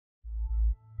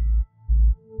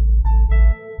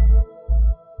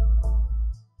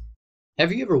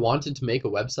Have you ever wanted to make a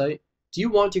website? Do you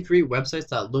want to create websites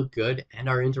that look good and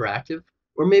are interactive?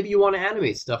 Or maybe you want to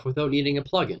animate stuff without needing a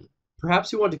plugin.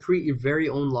 Perhaps you want to create your very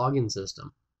own login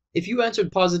system. If you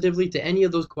answered positively to any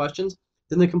of those questions,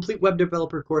 then the Complete Web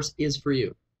Developer course is for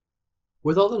you.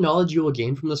 With all the knowledge you will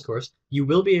gain from this course, you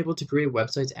will be able to create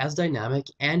websites as dynamic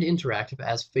and interactive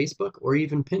as Facebook or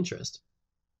even Pinterest.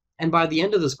 And by the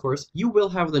end of this course, you will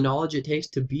have the knowledge it takes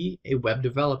to be a web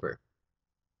developer.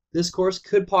 This course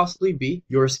could possibly be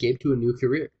your escape to a new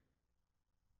career.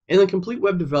 In the Complete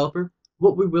Web Developer,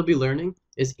 what we will be learning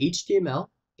is HTML,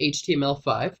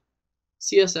 HTML5,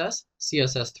 CSS,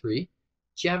 CSS3,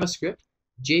 JavaScript,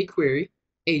 jQuery,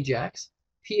 Ajax,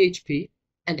 PHP,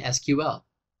 and SQL.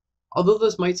 Although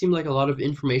this might seem like a lot of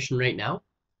information right now,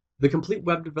 the Complete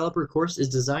Web Developer course is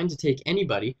designed to take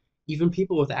anybody, even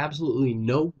people with absolutely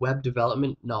no web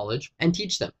development knowledge, and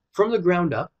teach them from the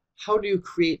ground up how to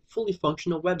create fully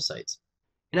functional websites.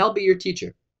 And I'll be your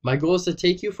teacher. My goal is to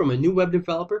take you from a new web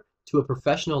developer to a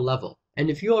professional level.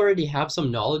 And if you already have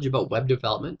some knowledge about web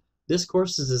development, this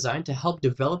course is designed to help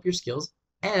develop your skills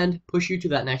and push you to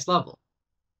that next level.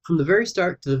 From the very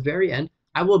start to the very end,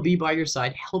 I will be by your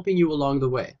side helping you along the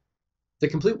way. The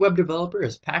Complete Web Developer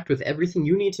is packed with everything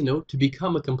you need to know to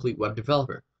become a complete web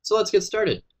developer. So let's get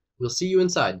started. We'll see you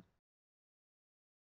inside.